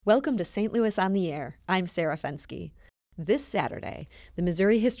Welcome to St. Louis on the Air. I'm Sarah Fenske. This Saturday, the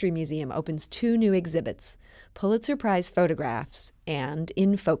Missouri History Museum opens two new exhibits, Pulitzer Prize photographs and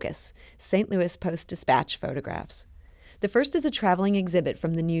In Focus, St. Louis Post-Dispatch photographs. The first is a traveling exhibit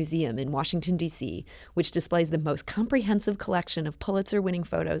from the museum in Washington, D.C., which displays the most comprehensive collection of Pulitzer-winning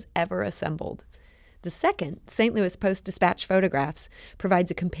photos ever assembled. The second, St. Louis Post-Dispatch photographs,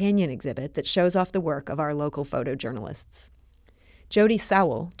 provides a companion exhibit that shows off the work of our local photojournalists. Jody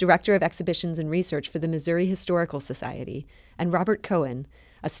Sowell, Director of Exhibitions and Research for the Missouri Historical Society, and Robert Cohen,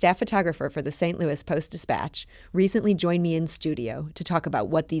 a staff photographer for the St. Louis Post-Dispatch, recently joined me in studio to talk about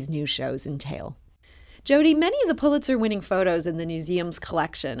what these new shows entail. Jody, many of the Pulitzer-winning photos in the museum's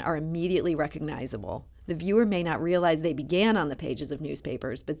collection are immediately recognizable. The viewer may not realize they began on the pages of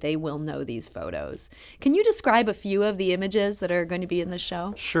newspapers, but they will know these photos. Can you describe a few of the images that are going to be in the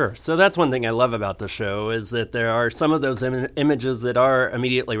show? Sure. So that's one thing I love about the show is that there are some of those images that are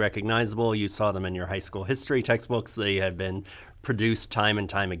immediately recognizable. You saw them in your high school history textbooks. They have been produced time and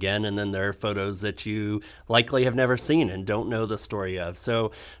time again, and then there are photos that you likely have never seen and don't know the story of.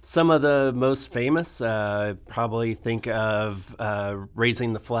 So some of the most famous, probably think of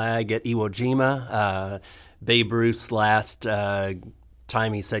raising the flag at Iwo Jima, Babe Ruth's last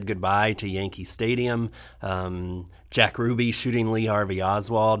time he said goodbye to Yankee Stadium, Jack Ruby shooting Lee Harvey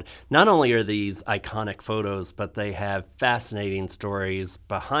Oswald. Not only are these iconic photos, but they have fascinating stories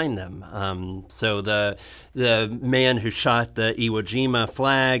behind them. So the man who shot the Iwo Jima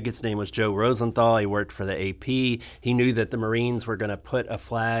flag, his name was Joe Rosenthal. He worked for the AP. He knew that the Marines were going to put a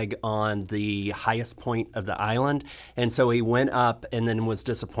flag on the highest point of the island. And so he went up and then was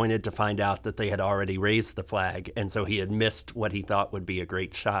disappointed to find out that they had already raised the flag. And so he had missed what he thought would be a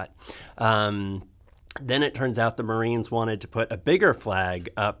great shot. Then it turns out the Marines wanted to put a bigger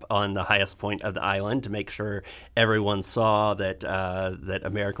flag up on the highest point of the island to make sure everyone saw that that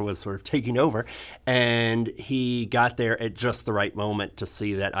America was sort of taking over. And he got there at just the right moment to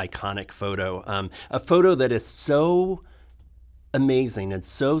see that iconic photo. A photo that is so amazing and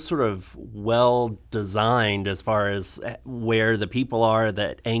so sort of well designed as far as where the people are,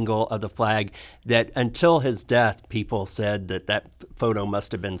 that angle of the flag, that until his death, people said that that photo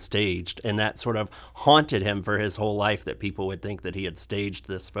must have been staged. And that sort of haunted him for his whole life, that people would think that he had staged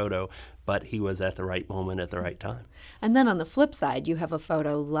this photo, but he was at the right moment at the right time. And then on the flip side, you have a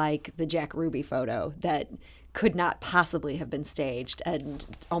photo like the Jack Ruby photo that could not possibly have been staged and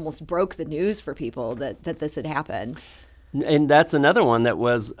almost broke the news for people that this had happened. And that's another one that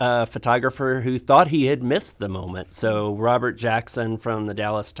was a photographer who thought he had missed the moment. So Robert Jackson from the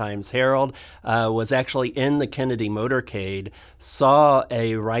Dallas Times-Herald was actually in the Kennedy motorcade, saw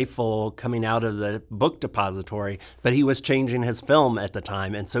a rifle coming out of the book depository, but he was changing his film at the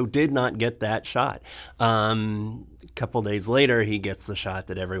time and so did not get that shot. A couple days later, he gets the shot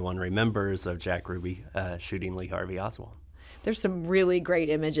that everyone remembers of Jack Ruby shooting Lee Harvey Oswald. There's some really great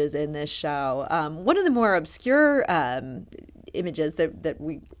images in this show. One of the more obscure images that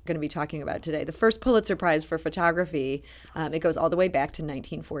we're going to be talking about today, the first Pulitzer Prize for photography, it goes all the way back to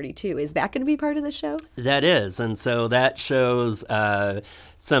 1942. Is that going to be part of the show? That is. And so that shows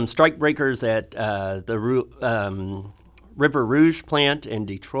some strikebreakers at the River Rouge plant in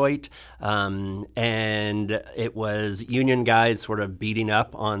Detroit, and it was union guys sort of beating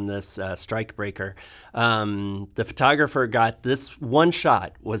up on this strikebreaker. The photographer got this one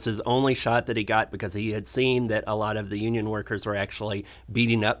shot, was his only shot that he got, because he had seen that a lot of the union workers were actually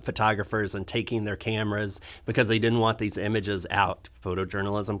beating up photographers and taking their cameras because they didn't want these images out.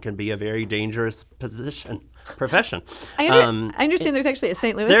 Photojournalism can be a very dangerous profession. I understand there's actually a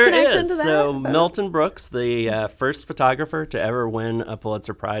St. Louis connection to that. So Milton Brooks, the first photographer to ever win a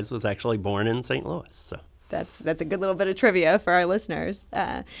Pulitzer Prize, was actually born in St. Louis. So that's a good little bit of trivia for our listeners.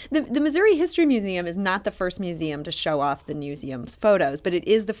 The Missouri History Museum is not the first museum to show off the museum's photos, but it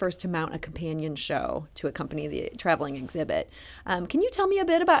is the first to mount a companion show to accompany the traveling exhibit. Can you tell me a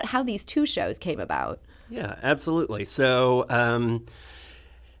bit about how these two shows came about? Yeah, absolutely. So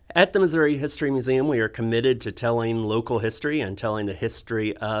at the Missouri History Museum, we are committed to telling local history and telling the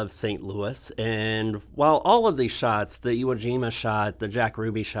history of St. Louis. And while all of these shots, the Iwo Jima shot, the Jack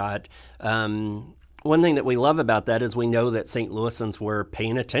Ruby shot, one thing that we love about that is we know that St. Louisans were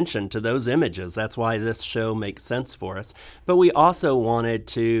paying attention to those images. That's why this show makes sense for us. But we also wanted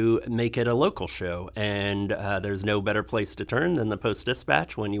to make it a local show. And there's no better place to turn than the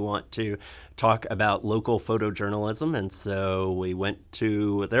Post-Dispatch when you want to talk about local photojournalism. And so we went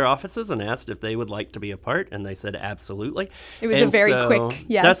to their offices and asked if they would like to be a part, and they said absolutely. It was a very quick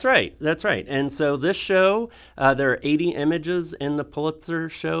yes. That's right. And so this show, there are 80 images in the Pulitzer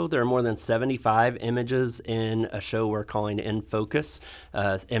show. There are more than 75 images images in a show we're calling In Focus,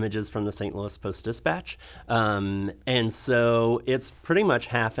 images from the St. Louis Post-Dispatch. And so it's pretty much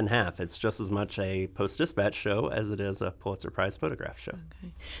half and half. It's just as much a Post-Dispatch show as it is a Pulitzer Prize photograph show.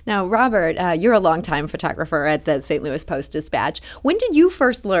 Okay. Now, Robert, you're a longtime photographer at the St. Louis Post-Dispatch. When did you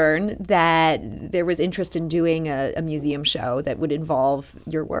first learn that there was interest in doing a museum show that would involve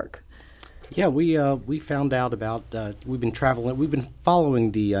your work? Yeah, we found out about we've been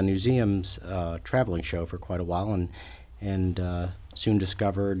following the museum's traveling show for quite a while, and soon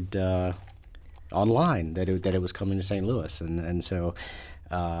discovered online that it was coming to St. Louis, and so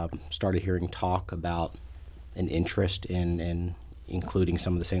started hearing talk about an interest in including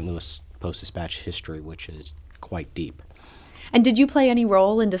some of the St. Louis Post-Dispatch history, which is quite deep. And did you play any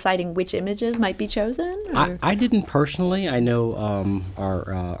role in deciding which images might be chosen? I didn't personally. I know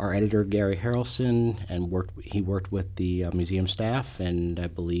our editor, Gary Harrelson, and he worked with the museum staff, and I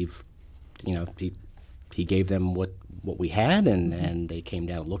believe, he gave them what we had, and they came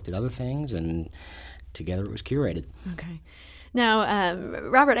down and looked at other things, and together it was curated. Okay. Now,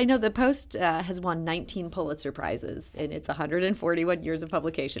 Robert, I know the Post has won 19 Pulitzer Prizes in its 141 years of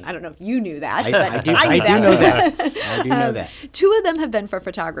publication. I don't know if you knew that, but I do know that. I do know that. Two of them have been for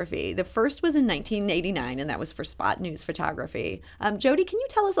photography. The first was in 1989, and that was for Spot News photography. Jody, can you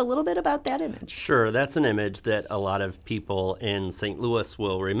tell us a little bit about that image? Sure. That's an image that a lot of people in St. Louis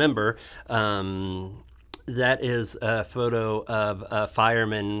will remember. That is a photo of a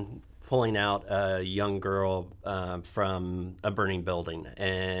fireman pulling out a young girl from a burning building.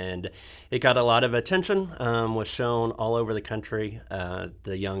 And it got a lot of attention, was shown all over the country.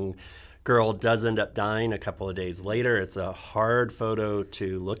 The young girl does end up dying a couple of days later. It's a hard photo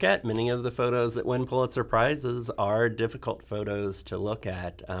to look at. Many of the photos that win Pulitzer Prizes are difficult photos to look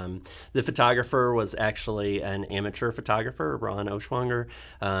at. The photographer was actually an amateur photographer. Ron Oshwanger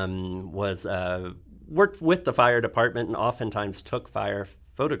worked with the fire department and oftentimes took fire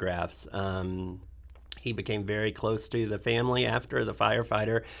photographs. He became very close to the family after the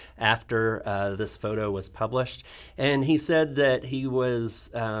firefighter, after this photo was published. And he said that he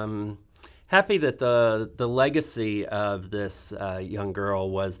was happy that the legacy of this young girl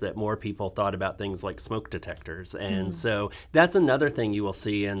was that more people thought about things like smoke detectors. And so that's another thing you will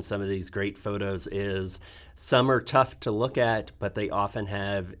see in some of these great photos is some are tough to look at, but they often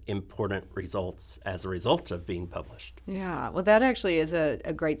have important results as a result of being published. Yeah, well, that actually is a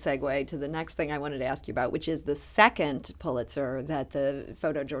great segue to the next thing I wanted to ask you about, which is the second Pulitzer that the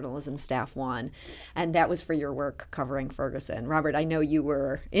photojournalism staff won, and that was for your work covering Ferguson. Robert, I know you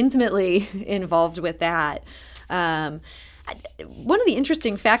were intimately involved with that. One of the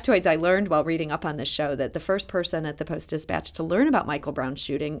interesting factoids I learned while reading up on this show that the first person at the Post-Dispatch to learn about Michael Brown's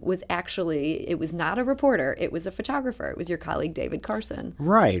shooting was it was not a reporter, it was a photographer. It was your colleague David Carson.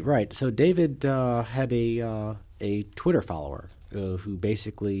 Right. So David had a Twitter follower who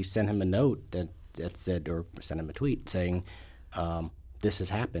basically sent him a note that said, or sent him a tweet saying, this has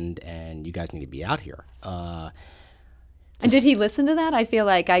happened and you guys need to be out here. And did he listen to that? I feel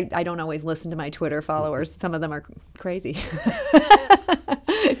like I don't always listen to my Twitter followers. Some of them are crazy.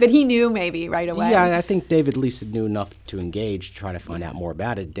 But he knew maybe right away. Yeah, I think David at least knew enough to engage, to try to find out more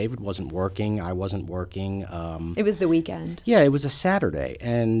about it. David wasn't working. I wasn't working. It was the weekend. Yeah, it was a Saturday.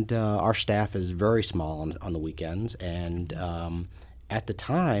 And our staff is very small on the weekends. And at the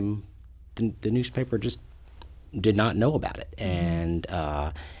time, the newspaper just did not know about it. And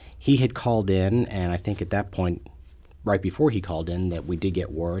he had called in, and I think at that point, right before he called in, that we did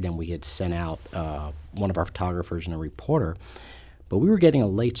get word, and we had sent out one of our photographers and a reporter, but we were getting a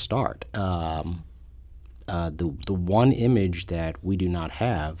late start. The one image that we do not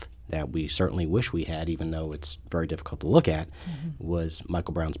have, that we certainly wish we had, even though it's very difficult to look at, was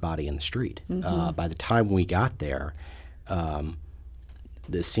Michael Brown's body in the street. By the time we got there,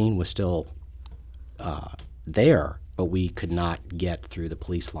 the scene was still there, but we could not get through the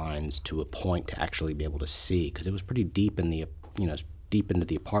police lines to a point to actually be able to see, because it was pretty deep in the deep into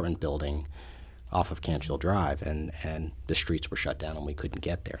the apartment building off of Cantrell Drive, and the streets were shut down and we couldn't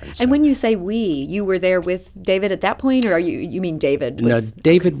get there. And, so, and when you say we, you were there with David at that point, or you mean David? No,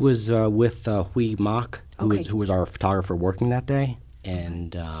 David was with Huy Mock, who was our photographer working that day,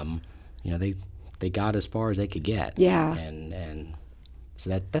 and they got as far as they could get. Yeah. And so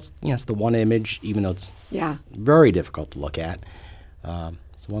that's it's the one image, even though it's very difficult to look at.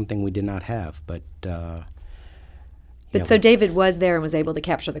 It's one thing we did not have, but. So David was there and was able to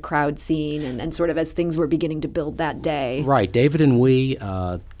capture the crowd scene and sort of as things were beginning to build that day. Right. David and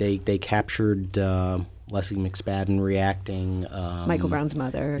they captured Leslie McSpadden reacting. Michael Brown's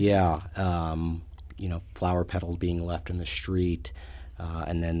mother. Yeah. Flower petals being left in the street.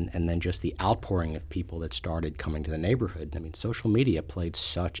 and then just the outpouring of people that started coming to the neighborhood. I mean, social media played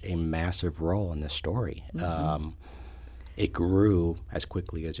such a massive role in this story. It grew as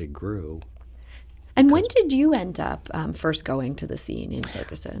quickly as it grew. And when did you end up first going to the scene in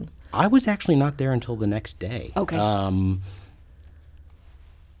Ferguson? I was actually not there until the next day. Okay.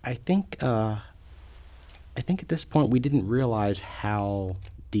 I think at this point we didn't realize how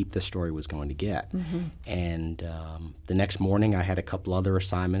deep the story was going to get. And the next morning I had a couple other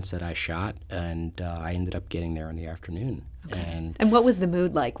assignments that I shot, and I ended up getting there in the afternoon. Okay. And what was the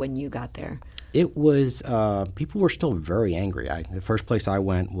mood like when you got there? It was, people were still very angry. The first place I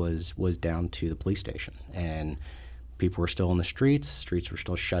went was down to the police station, and people were still in the streets were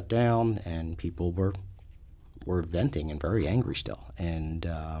still shut down, and people were venting and very angry still. And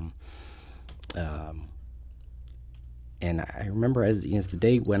I remember as the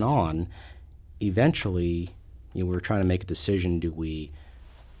day went on, eventually, we were trying to make a decision.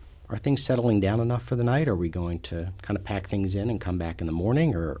 Are things settling down enough for the night? Are we going to kind of pack things in and come back in the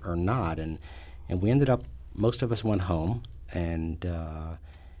morning or not? And we ended up, most of us went home, and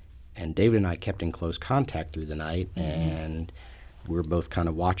David and I kept in close contact through the night, and we were both kind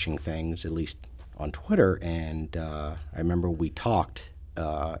of watching things, at least on Twitter, and I remember we talked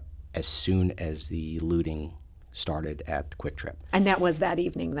as soon as the looting started at the Quick Trip. And that was that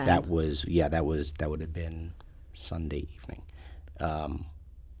evening then? That would have been Sunday evening.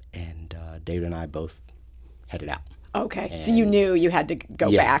 And David and I both headed out. Okay, and so you knew you had to go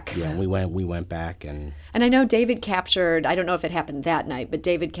back. Yeah, we went back. And I know David captured, I don't know if it happened that night, but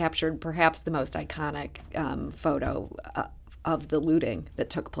David captured perhaps the most iconic photo of the looting that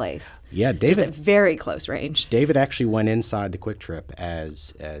took place. Yeah, David. Just at very close range. David actually went inside the Quick Trip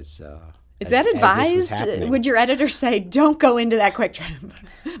as Is that advised? This was happening. Would your editor say, don't go into that Quick Trip?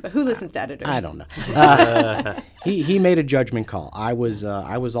 But who listens to editors? I don't know. He made a judgment call. I was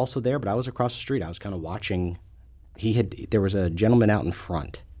also there, but I was across the street. I was kind of watching. There was a gentleman out in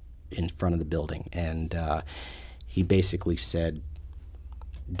front of the building, and he basically said,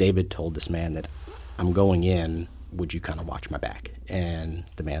 David told this man that I'm going in, would you kind of watch my back? And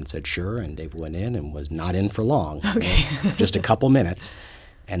the man said, sure, and David went in and was not in for long, just a couple minutes,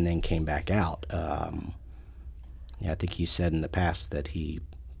 and then came back out. I think he said in the past that he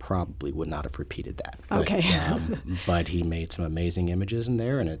probably would not have repeated that. Okay. But he made some amazing images in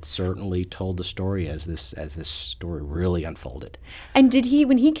there, and it certainly told the story as this story really unfolded. And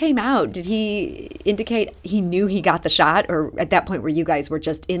when he came out, did he indicate he knew he got the shot, or at that point where you guys were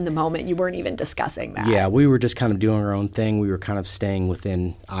just in the moment, you weren't even discussing that? Yeah, we were just kind of doing our own thing. We were kind of staying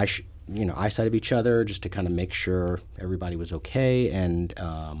within eyesight of each other, just to kind of make sure everybody was okay. And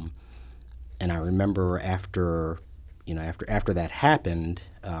I remember after that happened,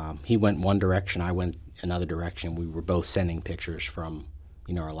 he went one direction, I went another direction. We were both sending pictures from,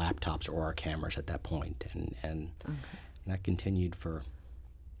 our laptops or our cameras at that point, and that continued for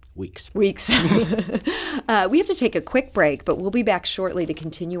weeks. We have to take a quick break, but we'll be back shortly to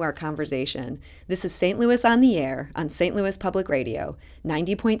continue our conversation. This is St. Louis on the Air on St. Louis Public Radio,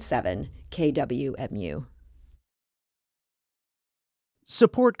 90.7 KWMU.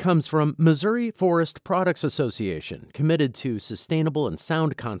 Support comes from Missouri Forest Products Association, committed to sustainable and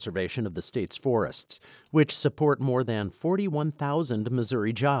sound conservation of the state's forests, which support more than 41,000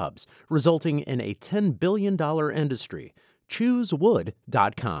 Missouri jobs, resulting in a $10 billion industry.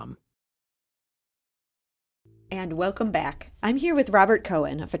 ChooseWood.com. And welcome back. I'm here with Robert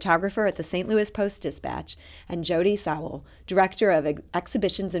Cohen, a photographer at the St. Louis Post-Dispatch, and Jody Sowell, Director of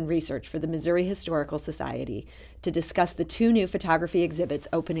Exhibitions and Research for the Missouri Historical Society, to discuss the two new photography exhibits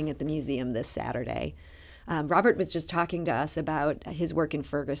opening at the museum this Saturday. Robert was just talking to us about his work in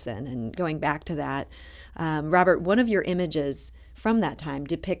Ferguson, and going back to that, Robert, one of your images from that time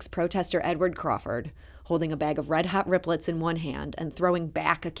depicts protester Edward Crawford holding a bag of red-hot Riplets in one hand and throwing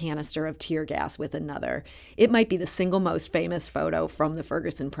back a canister of tear gas with another. It might be the single most famous photo from the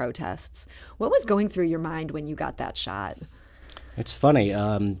Ferguson protests. What was going through your mind when you got that shot? It's funny,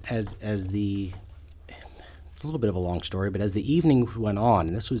 it's a little bit of a long story, but as the evening went on,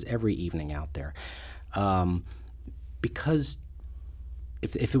 and this was every evening out there, because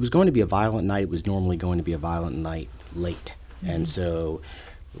if it was going to be a violent night, it was normally going to be a violent night late. Mm-hmm. And so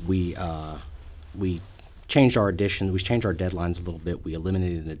we changed our edition. We changed our deadlines a little bit. We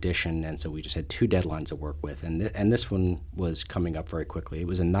eliminated an edition, and so we just had two deadlines to work with. And this one was coming up very quickly. It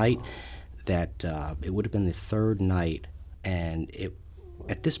was a night that it would have been the third night, and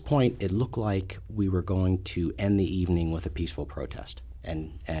at this point it looked like we were going to end the evening with a peaceful protest,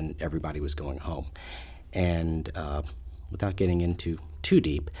 and everybody was going home. And without getting into too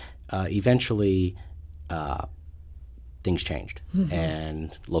deep, eventually things changed,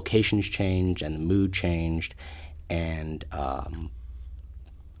 and locations changed, and the mood changed, and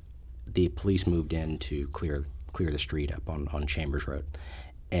the police moved in to clear the street up on Chambers Road,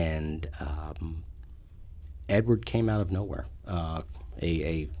 and Edward came out of nowhere.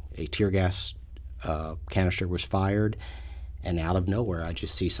 A tear gas canister was fired, and out of nowhere, I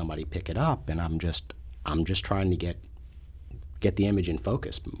just see somebody pick it up, and I'm just trying to get the image in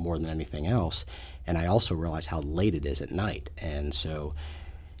focus more than anything else. And I also realize how late it is at night, and so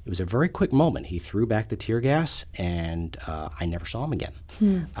it was a very quick moment. He threw back the tear gas, and I never saw him again.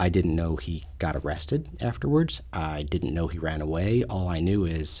 I didn't know he got arrested afterwards. I didn't know he ran away. All I knew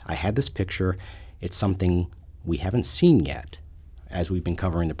is I had this picture. It's something we haven't seen yet as we've been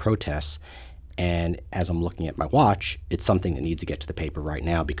covering the protests. And as I'm looking at my watch, it's something that needs to get to the paper right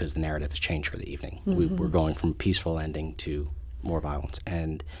now because the narrative has changed for the evening. We're going from a peaceful ending to more violence.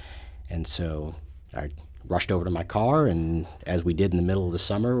 And so I rushed over to my car, and as we did in the middle of the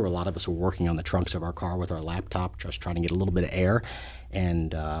summer, where a lot of us were working on the trunks of our car with our laptop, just trying to get a little bit of air,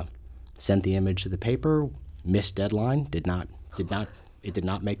 and sent the image to the paper. Missed deadline. It did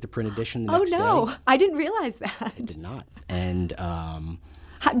not make the print edition the next day. Oh no, I didn't realize that. It did not. And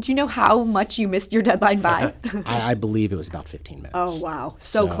do you know how much you missed your deadline by? I believe it was about 15 minutes. Oh wow,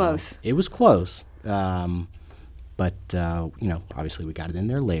 so close. It was close. But obviously we got it in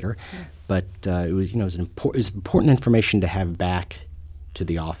there later. But it was important information to have back to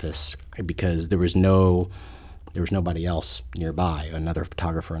the office because there was nobody else nearby. Another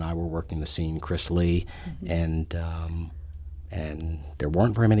photographer and I were working the scene, Chris Lee, and there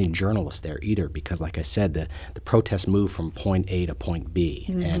weren't very many journalists there either because, like I said, the protest moved from point A to point B,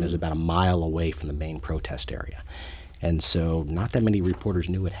 and it was about a mile away from the main protest area. And so not that many reporters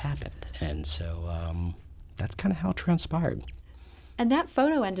knew it happened. And so that's kind of how it transpired. And that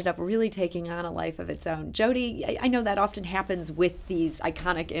photo ended up really taking on a life of its own. Jody, I know that often happens with these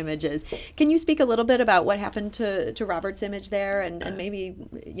iconic images. Can you speak a little bit about what happened to Robert's image there and maybe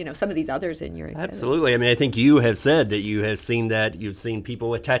some of these others in your exhibit? Absolutely. I mean, I think you have said that you have seen that. You've seen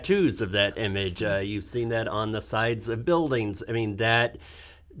people with tattoos of that image. You've seen that on the sides of buildings. I mean, that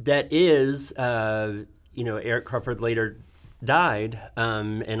is, Eric Crawford later died,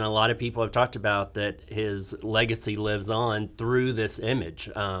 and a lot of people have talked about that his legacy lives on through this image,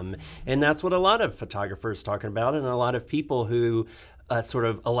 and that's what a lot of photographers talking about, and a lot of people who sort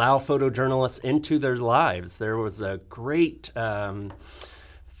of allow photojournalists into their lives. There was a great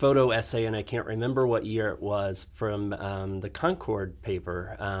photo essay, and I can't remember what year it was, from the Concord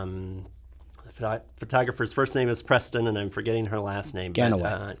paper. The photographer's first name is Preston, and I'm forgetting her last name.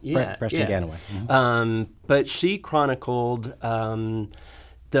 Ganaway. Preston Ganaway. Mm-hmm. But she chronicled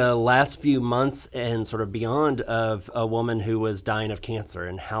the last few months and sort of beyond of a woman who was dying of cancer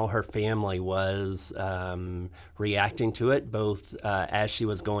and how her family was reacting to it, both as she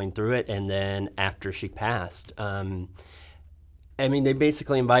was going through it and then after she passed. I mean, they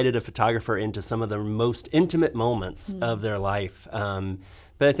basically invited a photographer into some of the most intimate moments of their life.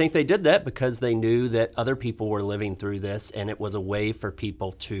 But I think they did that because they knew that other people were living through this, and it was a way for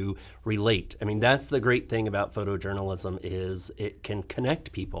people to relate. I mean, that's the great thing about photojournalism is it can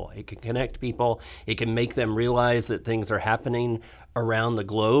connect people. It can connect people. It can make them realize that things are happening around the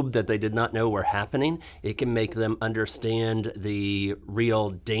globe that they did not know were happening. It can make them understand the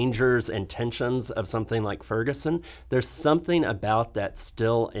real dangers and tensions of something like Ferguson. There's something about that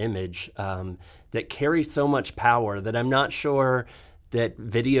still image that carries so much power that I'm not sure that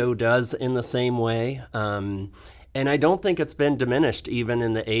video does in the same way. And I don't think it's been diminished even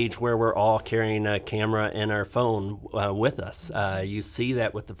in the age where we're all carrying a camera and our phone with us. You see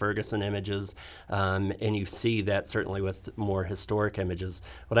that with the Ferguson images, and you see that certainly with more historic images.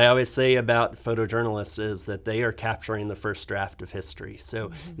 What I always say about photojournalists is that they are capturing the first draft of history.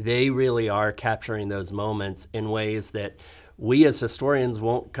 So they really are capturing those moments in ways that we as historians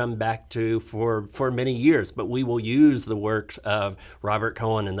won't come back to for many years, but we will use the work of Robert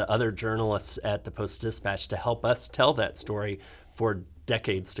Cohen and the other journalists at the Post-Dispatch to help us tell that story for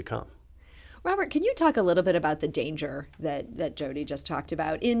decades to come. Robert, can you talk a little bit about the danger that Jody just talked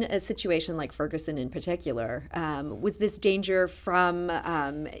about in a situation like Ferguson in particular? Was this danger from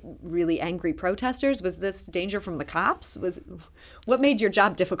really angry protesters? Was this danger from the cops? What made your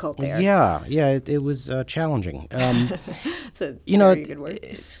job difficult there? Yeah, it was challenging. It's a very good word.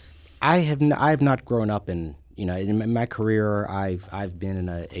 I have not grown up in my career. I've been in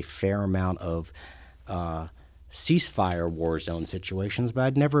a fair amount of ceasefire war zone situations, but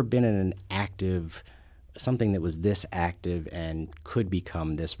I'd never been in something that was this active and could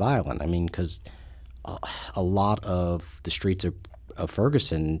become this violent. I mean, because a lot of the streets of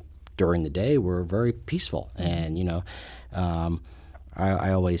Ferguson during the day were very peaceful. And,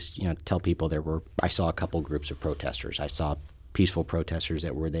 I always, tell people I saw a couple groups of protesters. I saw peaceful protesters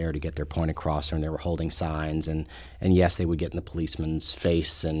that were there to get their point across, and they were holding signs. And yes, they would get in the policeman's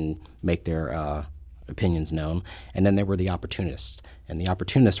face and make their opinions known. And then there were the opportunists. And the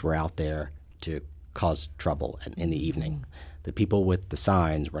opportunists were out there to cause trouble in the evening. The people with the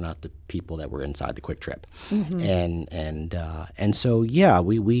signs were not the people that were inside the Quick Trip. And so, yeah,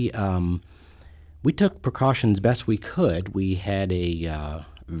 we took precautions best we could. We had a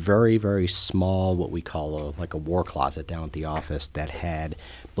very, very small, what we call a war closet down at the office that had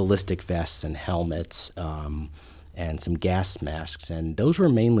ballistic vests and helmets and some gas masks. And those were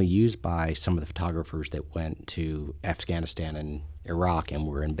mainly used by some of the photographers that went to Afghanistan and Iraq and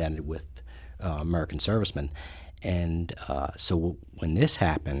were embedded with American servicemen. And so when this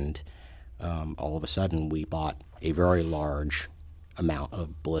happened, all of a sudden we bought a very large amount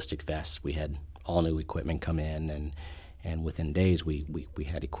of ballistic vests. We had all new equipment come in, and within days we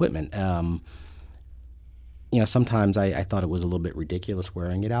had equipment. Sometimes I thought it was a little bit ridiculous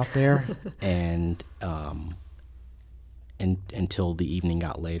wearing it out there, and until the evening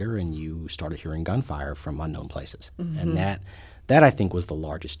got later and you started hearing gunfire from unknown places. And that I think was the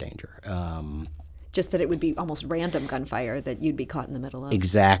largest danger. Just that it would be almost random gunfire that you'd be caught in the middle of.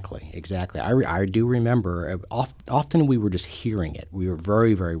 Exactly. I do remember, often we were just hearing it. We were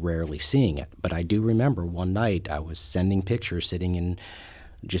very, very rarely seeing it. But I do remember one night I was sending pictures sitting in,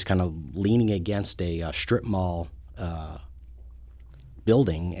 just kind of leaning against a strip mall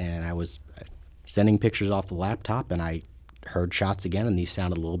building, and I was sending pictures off the laptop, and I heard shots again, and these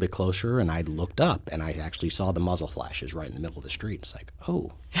sounded a little bit closer, and I looked up, and I actually saw the muzzle flashes right in the middle of the street. It's like,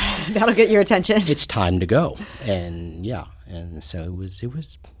 oh. That'll get your attention. It's time to go. And, and so it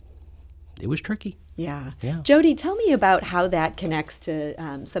was tricky. Yeah. Jody, tell me about how that connects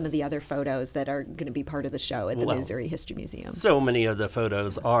to some of the other photos that are going to be part of the show at the Missouri History Museum. So many of the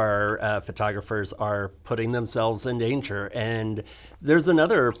photos are photographers are putting themselves in danger. And there's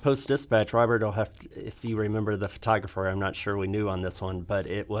another Post-Dispatch. Robert, I'll have to, if you remember the photographer, I'm not sure we knew on this one, but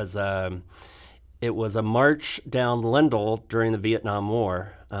it was a march down Lendl during the Vietnam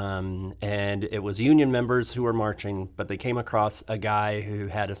War. And it was Union members who were marching, but they came across a guy who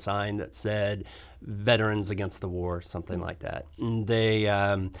had a sign that said, "Veterans Against the War," something like that. And they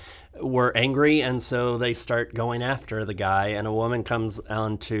were angry, and so they start going after the guy, and a woman comes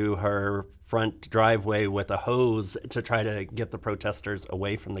onto her front driveway with a hose to try to get the protesters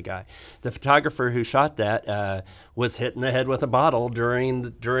away from the guy. The photographer who shot that was hit in the head with a bottle during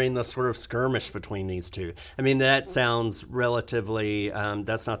the sort of skirmish between these two. I mean, that sounds relatively,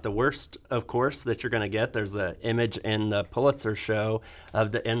 that's not the worst, of course, that you're going to get. There's an image in the Pulitzer show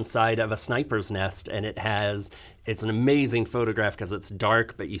of the inside of a sniper's nest, and it's an amazing photograph because it's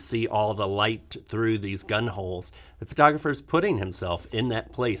dark, but you see all the light through these gun holes. The photographer's putting himself in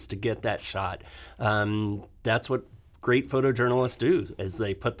that place to get that shot. That's what great photojournalists do, is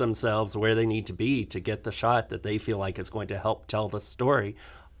they put themselves where they need to be to get the shot that they feel like is going to help tell the story.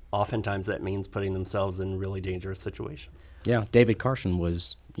 Oftentimes that means putting themselves in really dangerous situations. Yeah, David Carson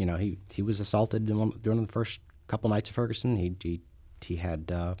was, he was assaulted during the first couple nights of Ferguson. He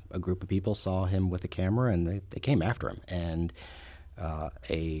had a group of people saw him with a camera, and they came after him. And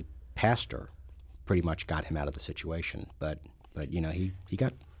a pastor pretty much got him out of the situation. But he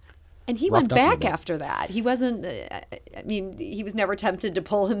got. And he went back after that. He wasn't, he was never tempted to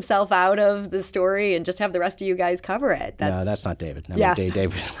pull himself out of the story and just have the rest of you guys cover it. No, that's not David.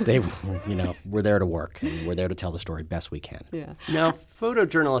 Dave, we're there to work, and we're there to tell the story best we can. Yeah. Now,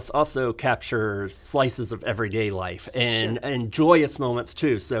 photojournalists also capture slices of everyday life and joyous moments,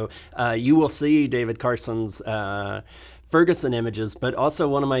 too. So you will see David Carson's Ferguson images, but also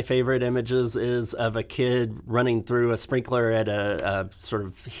one of my favorite images is of a kid running through a sprinkler at a sort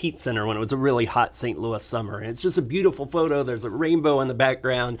of heat center when it was a really hot St. Louis summer. And it's just a beautiful photo. There's a rainbow in the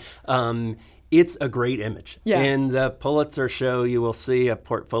background. It's a great image. Yeah. In the Pulitzer show, you will see a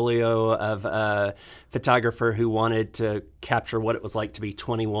portfolio of a photographer who wanted to capture what it was like to be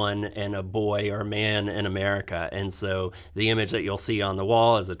 21 and a boy or a man in America. And so the image that you'll see on the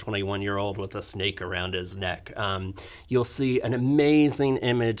wall is a 21-year-old with a snake around his neck. You'll see an amazing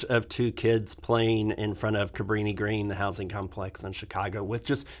image of two kids playing in front of Cabrini Green, the housing complex in Chicago, with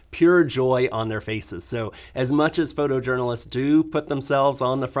just pure joy on their faces. So as much as photojournalists do put themselves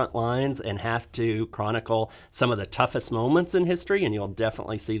on the front lines and have to chronicle some of the toughest moments in history, and you'll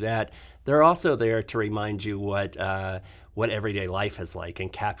definitely see that, they're also there to remind you what what everyday life is like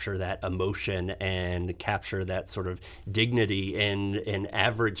and capture that emotion and capture that sort of dignity in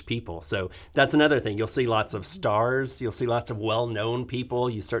average people. So that's another thing. You'll see lots of stars. You'll see lots of well-known people.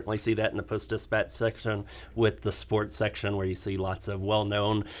 You certainly see that in the Post-Dispatch section with the sports section, where you see lots of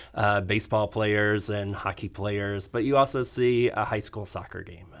well-known baseball players and hockey players. But you also see a high school soccer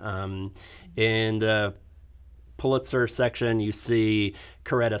game. In the Pulitzer section, you see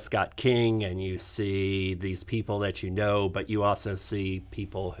Coretta Scott King, and you see these people that you know, but you also see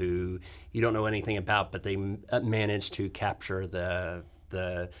people who you don't know anything about, but they managed to capture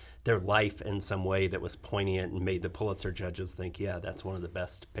their life in some way that was poignant and made the Pulitzer judges think, yeah, that's one of the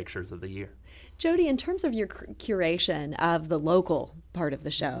best pictures of the year. Jody, in terms of your curation of the local part of the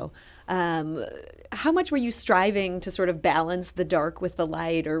show, how much were you striving to sort of balance the dark with the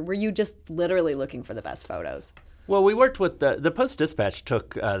light, or were you just literally looking for the best photos? Well, we worked with the Post-Dispatch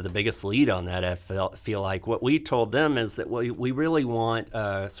took the biggest lead on that. I feel like what we told them is that we really want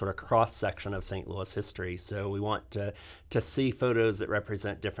a sort of cross-section of St. Louis history. So we want to see photos that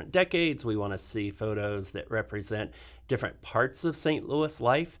represent different decades. We want to see photos that represent different parts of St. Louis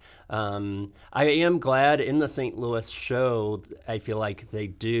life. I am glad in the St. Louis show, I feel like they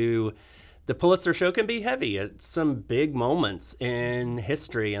do. The Pulitzer show can be heavy. It's some big moments in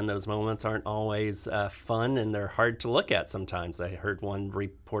history, and those moments aren't always fun, and they're hard to look at sometimes. I heard one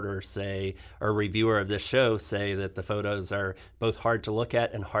reporter say, or reviewer of this show say, that the photos are both hard to look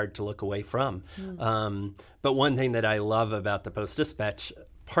at and hard to look away from. But one thing that I love about the Post-Dispatch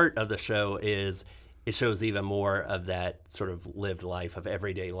part of the show is it shows even more of that sort of lived life, of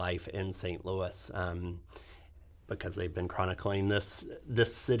everyday life in St. Louis. Because they've been chronicling this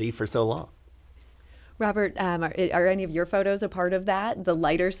city for so long. Robert, are any of your photos a part of that, the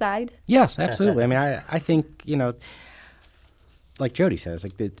lighter side? Yes, absolutely. I mean, I think, like Jody says,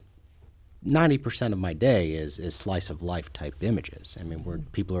 like 90% of my day is slice of life type images. I mean, where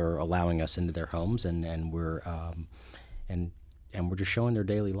people are allowing us into their homes, and we're we're just showing their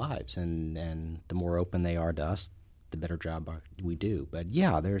daily lives, and the more open they are to us, the better job we do. But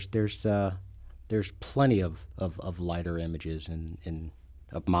yeah, there's plenty of lighter images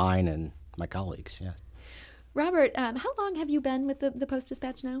of mine and my colleagues. Yeah. Robert, how long have you been with the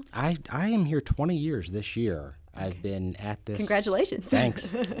Post-Dispatch now? I am here 20 years this year. Okay. I've been at this. Congratulations.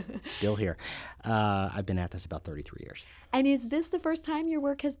 Thanks. Still here. I've been at this about 33 years. And is this the first time your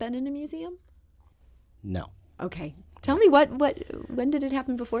work has been in a museum? No. Okay. Tell me when did it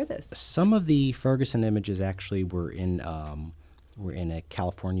happen before this? Some of the Ferguson images actually were in a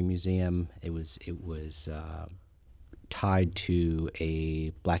California museum. It was tied to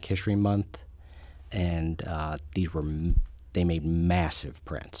a Black History Month, and they made massive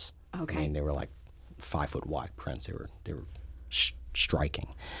prints. Okay. I mean, they were like 5 foot wide prints. They were striking.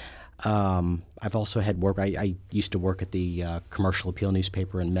 I've also had work. I used to work at the Commercial Appeal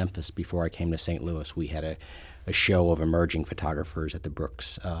newspaper in Memphis before I came to St. Louis. We had a show of emerging photographers at the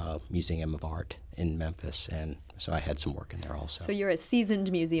Brooks Museum of Art in Memphis, and so I had some work in there also. So you're a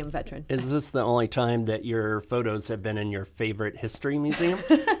seasoned museum veteran. Is this the only time that your photos have been in your favorite history museum?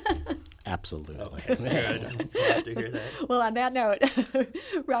 Absolutely. Okay, good. I'm glad to hear that. Well, on that note,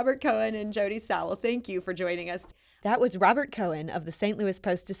 Robert Cohen and Jody Sowell, thank you for joining us. That was Robert Cohen of the St. Louis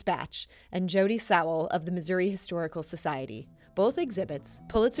Post-Dispatch and Jody Sowell of the Missouri Historical Society. Both exhibits,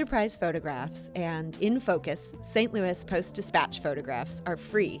 Pulitzer Prize photographs and In Focus, St. Louis Post-Dispatch photographs, are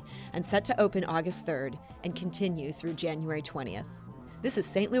free and set to open August 3rd and continue through January 20th. This is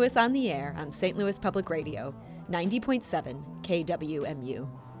St. Louis on the Air on St. Louis Public Radio, 90.7 KWMU.